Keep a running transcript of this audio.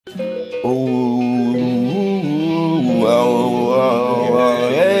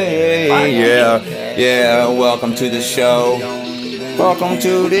Yeah, welcome to the show. Welcome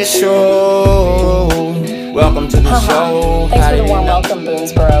to the show. Welcome to the show. Thanks for the warm welcome,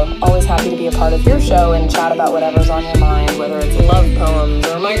 Boonesborough. Always happy to be a part of your show and chat about whatever's on your mind, whether it's love poems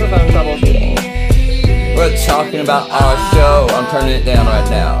or microphone troubleshooting. We're talking about our show. I'm turning it down right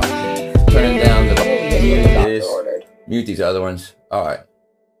now. Turning it down to mute these other ones. All right.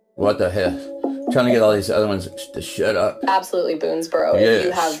 What the hell? Trying to get all these other ones to shut up. Absolutely, Boonesborough. Yes. If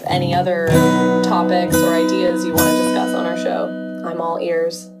you have any other topics or ideas you want to discuss on our show, I'm all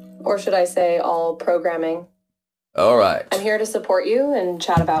ears. Or should I say all programming. All right. I'm here to support you and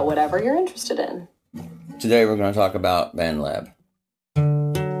chat about whatever you're interested in. Today we're going to talk about Bandlab.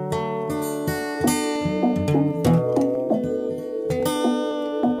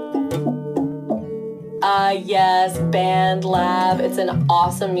 Yes, Bandlab. It's an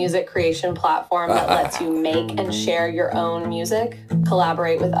awesome music creation platform that lets you make and share your own music,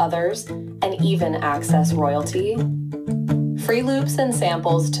 collaborate with others, and even access royalty. Free loops and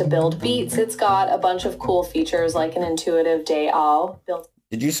samples to build beats. It's got a bunch of cool features like an intuitive DAW built.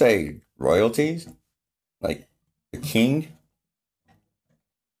 Did you say royalties? Like the king?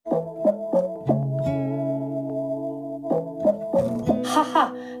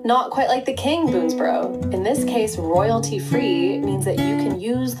 Haha, not quite like the king, Boonesborough. In this case, royalty-free means that you can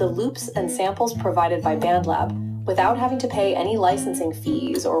use the loops and samples provided by Bandlab without having to pay any licensing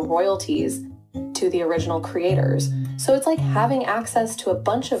fees or royalties to the original creators. So it's like having access to a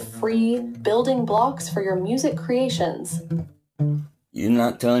bunch of free building blocks for your music creations. You're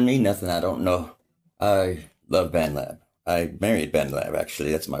not telling me nothing I don't know. I love Bandlab. I married Bandlab,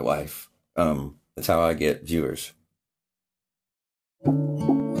 actually. That's my wife. That's how I get viewers.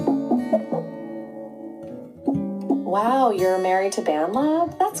 Wow, you're married to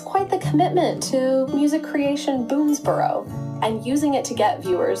Bandlab? That's quite the commitment to music creation, Boonesborough. And using it to get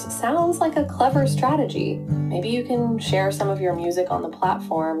viewers sounds like a clever strategy. Maybe you can share some of your music on the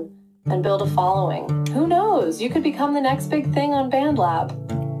platform and build a following. Who knows? You could become the next big thing on Bandlab.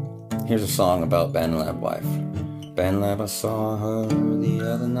 Here's a song about Bandlab wife. Bandlab, I saw her the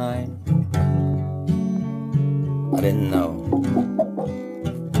other night. I didn't know.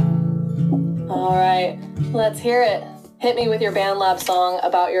 All right, let's hear it. Hit me with your Bandlab song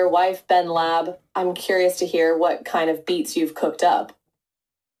about your wife, Bandlab. I'm curious to hear what kind of beats you've cooked up.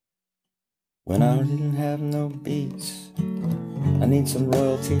 When I didn't have no beats, I need some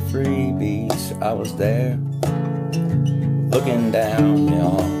royalty-free beats. I was there, looking down,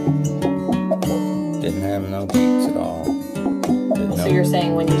 y'all. Didn't have no beats at all. So you're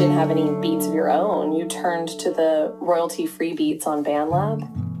saying when you didn't have any beats of your own, you turned to the royalty-free beats on Bandlab?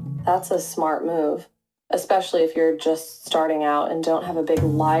 That's a smart move, especially if you're just starting out and don't have a big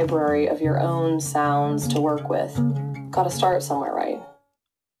library of your own sounds to work with. Gotta start somewhere, right?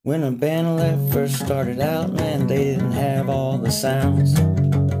 When a Bandlab first started out, man, they didn't have all the sounds.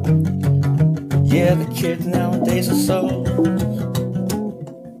 Yeah, the kids nowadays are so...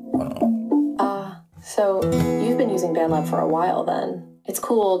 So you've been using Bandlab for a while then. It's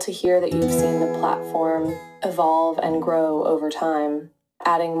cool to hear that you've seen the platform evolve and grow over time,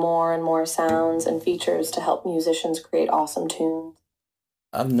 adding more and more sounds and features to help musicians create awesome tunes.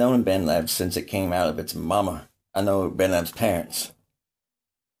 I've known Bandlab since it came out of its mama. I know Bandlab's parents.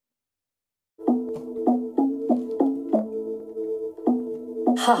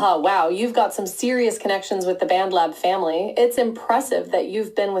 Haha, wow, you've got some serious connections with the Bandlab family. It's impressive that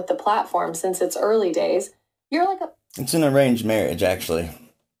you've been with the platform since its early days. You're like a... It's an arranged marriage, actually.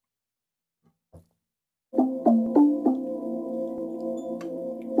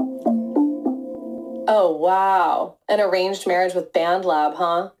 Oh, wow. An arranged marriage with Bandlab,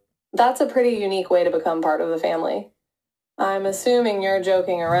 huh? That's a pretty unique way to become part of the family. I'm assuming you're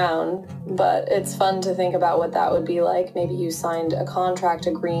joking around, but it's fun to think about what that would be like. Maybe you signed a contract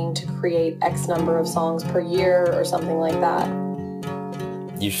agreeing to create X number of songs per year or something like that.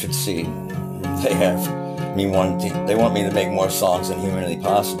 You should see. They have me they want me to make more songs than humanly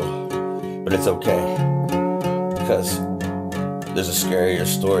possible. But it's okay. Because there's a scarier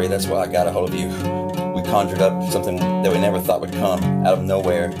story. That's why I got a hold of you. We conjured up something that we never thought would come out of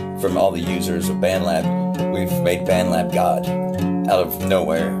nowhere from all the users of Bandlab. We've made Bandlab God. Out of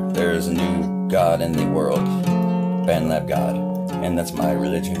nowhere, there is a new God in the world. Bandlab God. And that's my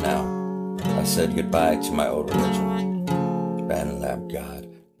religion now. I said goodbye to my old religion. Bandlab God.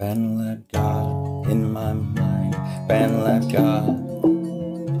 Bandlab God in my mind. Bandlab God.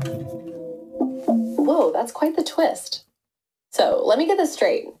 Whoa, that's quite the twist. So, let me get this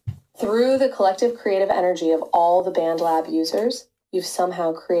straight. Through the collective creative energy of all the Bandlab users, you've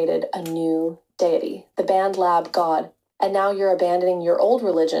somehow created a new deity, the Bandlab God, and now you're abandoning your old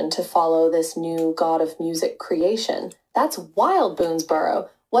religion to follow this new god of music creation. That's wild, Boonesborough.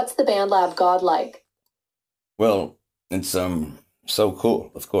 What's the Bandlab god like? Well, it's so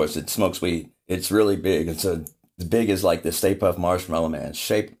cool. Of course, it smokes weed. It's really big. It's as big as like the Stay Puft Marshmallow Man. It's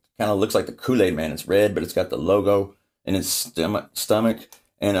shaped kind of looks like the Kool-Aid Man. It's red, but it's got the logo in its stomach,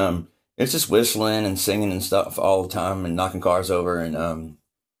 and it's just whistling and singing and stuff all the time, and knocking cars over, and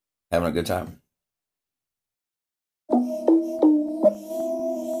having a good time.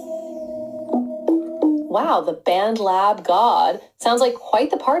 Wow, the Bandlab god sounds like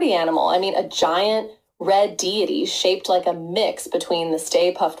quite the party animal. I mean, a giant red deity shaped like a mix between the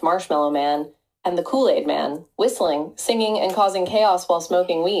Stay Puft Marshmallow Man and the Kool-Aid Man, whistling, singing, and causing chaos while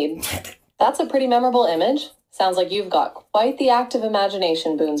smoking weed. That's a pretty memorable image. Sounds like you've got quite the active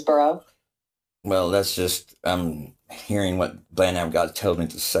imagination, Boonesborough. Well, that's just hearing what Bandlab God tells me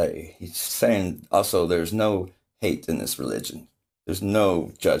to say. He's saying also there's no hate in this religion. There's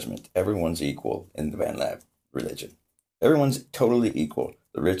no judgment. Everyone's equal in the Bandlab religion. Everyone's totally equal.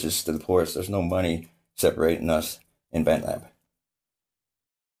 The richest to the poorest. There's no money separating us in Bandlab.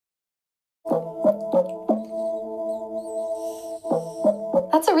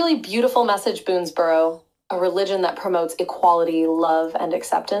 That's a really beautiful message, Boonesborough. A religion that promotes equality, love, and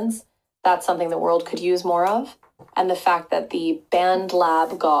acceptance. That's something the world could use more of. And the fact that the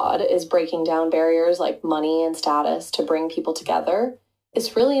Bandlab god is breaking down barriers like money and status to bring people together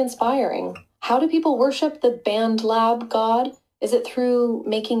is really inspiring. How do people worship the Bandlab god? Is it through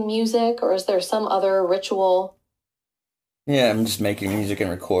making music, or is there some other ritual? Yeah, I'm just making music and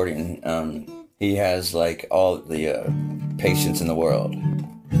recording. He has like all the patience in the world.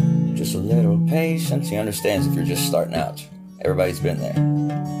 Just a little patience. He understands if you're just starting out. Everybody's been there.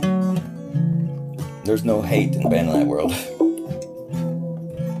 There's no hate in the Bandlab world.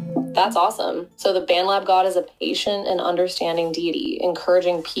 That's awesome. So the Bandlab god is a patient and understanding deity,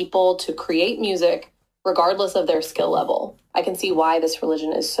 encouraging people to create music regardless of their skill level. I can see why this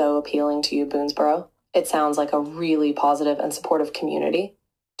religion is so appealing to you, Boonesborough. It sounds like a really positive and supportive community.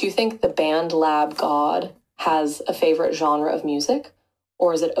 Do you think the Bandlab god has a favorite genre of music,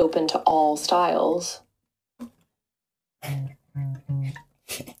 or is it open to all styles?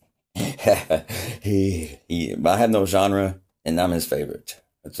 I have no genre, and I'm his favorite.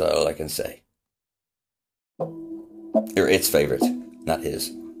 That's all I can say. Or its favorite, not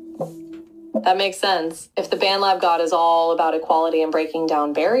his. That makes sense. If the Bandlab god is all about equality and breaking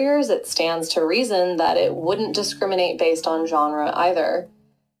down barriers, it stands to reason that it wouldn't discriminate based on genre either.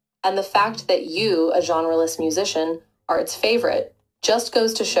 And the fact that you, a genreless musician, are its favorite just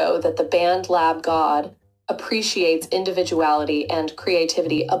goes to show that the Bandlab god appreciates individuality and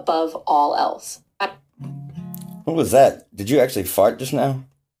creativity above all else. What was that? Did you actually fart just now?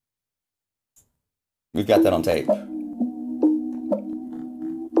 We've got that on tape.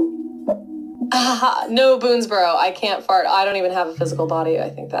 No, Boonesborough, I can't fart. I don't even have a physical body. I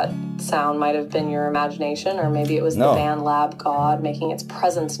think that sound might have been your imagination, or maybe it was the Bandlab god making its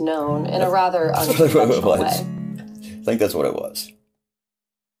presence known in a rather unconventional way. I think that's what it was.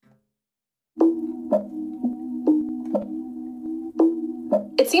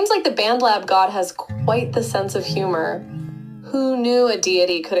 It seems like the Bandlab god has quite the sense of humor. Who knew a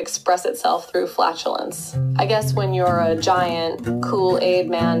deity could express itself through flatulence? I guess when you're a giant Kool-Aid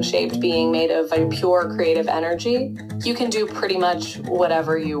Man-shaped being made of a pure creative energy, you can do pretty much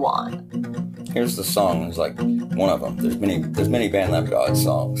whatever you want. Here's the song. It's like one of them. There's many Bandlab God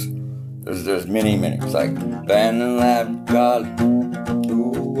songs. There's many. It's like Bandlab God.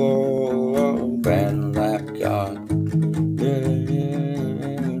 Ooh, oh, oh, Bandlab God.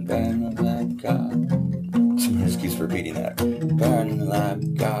 Bandlab God. Someone just keeps repeating that.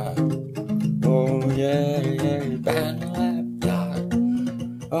 Bandlab God. Oh yeah, Bandlab God.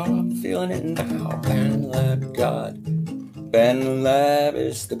 Oh, I'm feeling it now. Bandlab God. Bandlab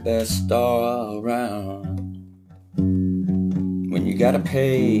is the best all around. When you gotta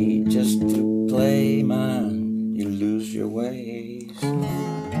pay just to play mine, you lose your ways.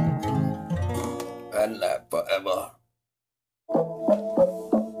 Bandlab forever.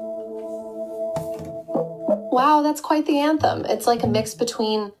 Wow, that's quite the anthem. It's like a mix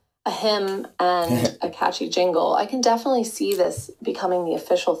between a hymn and a catchy jingle. I can definitely see this becoming the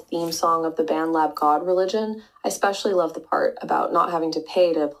official theme song of the Bandlab God religion. I especially love the part about not having to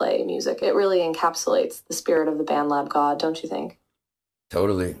pay to play music. It really encapsulates the spirit of the Bandlab God, don't you think?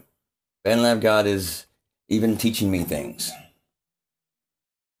 Totally. Bandlab God is even teaching me things.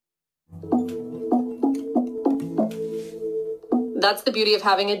 That's the beauty of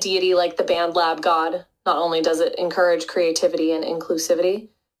having a deity like the Bandlab God. Not only does it encourage creativity and inclusivity,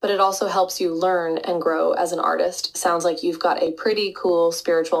 but it also helps you learn and grow as an artist. Sounds like you've got a pretty cool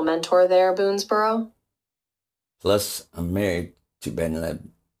spiritual mentor there, Boonesborough. Plus, I'm married to Bandlab.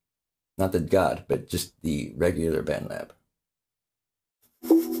 Not the god, but just the regular Bandlab.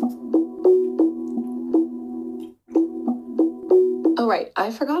 Oh, right. I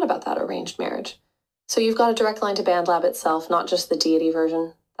forgot about that arranged marriage. So you've got a direct line to Bandlab itself, not just the deity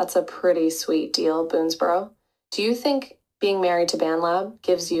version. That's a pretty sweet deal, Boonesborough. Do you think being married to Bandlab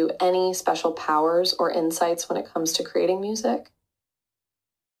gives you any special powers or insights when it comes to creating music?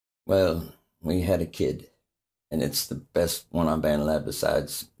 Well, we had a kid, and it's the best one on Bandlab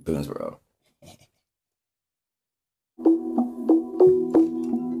besides Boonesborough.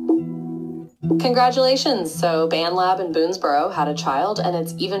 Congratulations! So Bandlab and Boonesborough had a child, and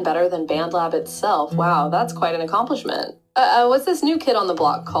it's even better than Bandlab itself. Wow, that's quite an accomplishment. What's this new kid on the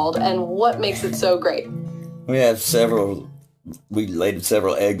block called, and what makes it so great? We laid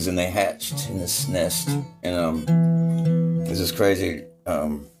several eggs and they hatched in this nest. And this is crazy.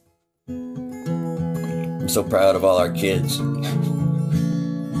 I'm so proud of all our kids.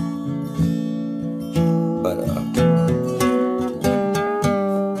 But I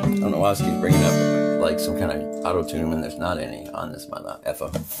don't know why I keep bringing up like some kind of auto-tune when there's not any on this mother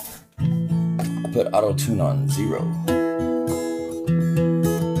effer. I put auto-tune on 0.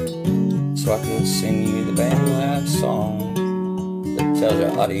 So I can sing you the Bandlab song that tells you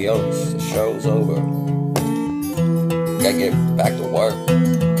adios, the show's over. Gotta get back to work.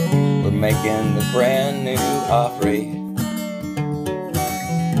 We're making the brand new Opry.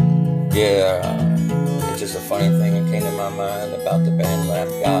 Yeah, it's just a funny thing that came to my mind about the Bandlab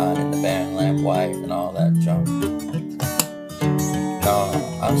God and the Bandlab wife and all that junk. No,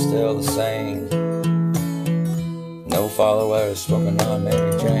 I'm still the same. No followers smoking on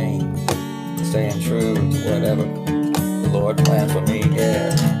Mary Jane. Staying true to whatever the Lord plans for me,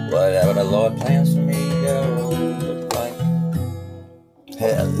 yeah. Whatever the Lord plans for me, yeah, will look like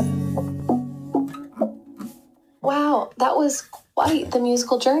hell. Wow, that was quite the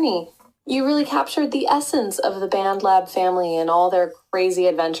musical journey. You really captured the essence of the Bandlab family and all their crazy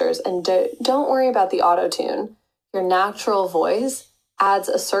adventures. And don't worry about the auto-tune. Your natural voice adds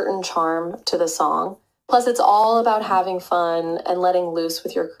a certain charm to the song. Plus, it's all about having fun and letting loose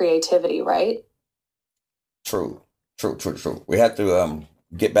with your creativity, right? True. We have to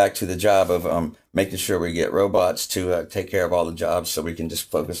get back to the job of making sure we get robots to take care of all the jobs so we can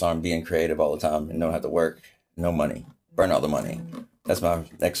just focus on being creative all the time and don't have to work. No money. Burn all the money. That's my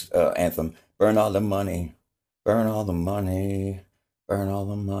next anthem. Burn all the money. Burn all the money. Burn all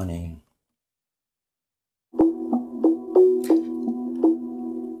the money.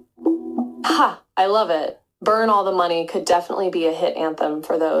 Ha! I love it. Burn All the Money could definitely be a hit anthem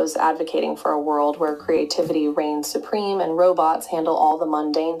for those advocating for a world where creativity reigns supreme and robots handle all the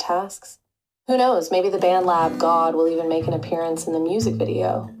mundane tasks. Who knows, maybe the Bandlab God will even make an appearance in the music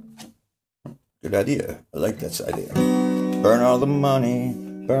video. Good idea. I like that idea. Burn all the money.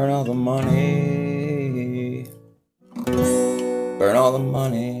 Burn all the money. Burn all the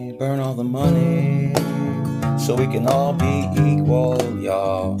money. Burn all the money. So we can all be equal,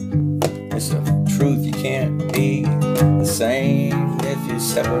 y'all. It's the truth, you can't be the same if you're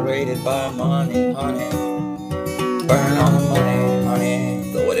separated by money, honey. Burn all the money,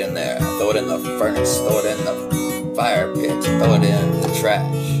 honey. Throw it in there, throw it in the furnace, throw it in the fire pit, throw it in the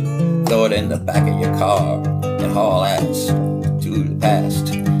trash, throw it in the back of your car, and haul ass to the past.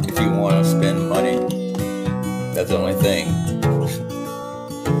 If you want to spend money, that's the only thing.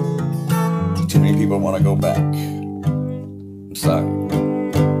 Too many people want to go back. I'm sorry.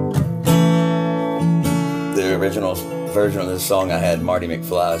 The original version of this song, I had Marty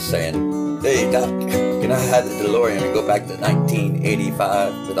McFly saying, "Hey Doc, can I have the DeLorean and go back to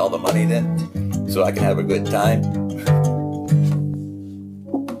 1985 with all the money then, so I can have a good time?"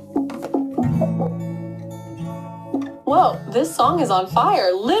 Whoa, this song is on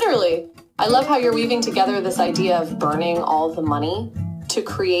fire, literally. I love how you're weaving together this idea of burning all the money to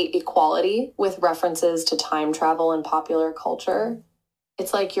create equality with references to time travel and popular culture.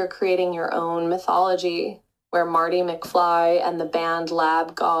 It's like you're creating your own mythology where Marty McFly and the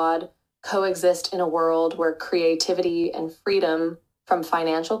Bandlab God coexist in a world where creativity and freedom from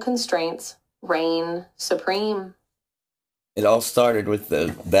financial constraints reign supreme. It all started with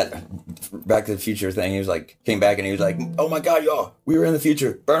that Back to the Future thing. He was like, came back and he was like, "Oh my God, y'all, we were in the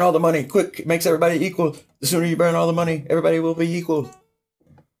future. Burn all the money, quick! It makes everybody equal. The sooner you burn all the money, everybody will be equal."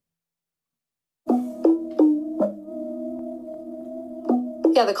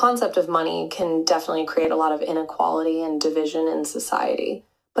 Yeah, the concept of money can definitely create a lot of inequality and division in society.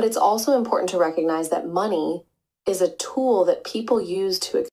 But it's also important to recognize that money is a tool that people use to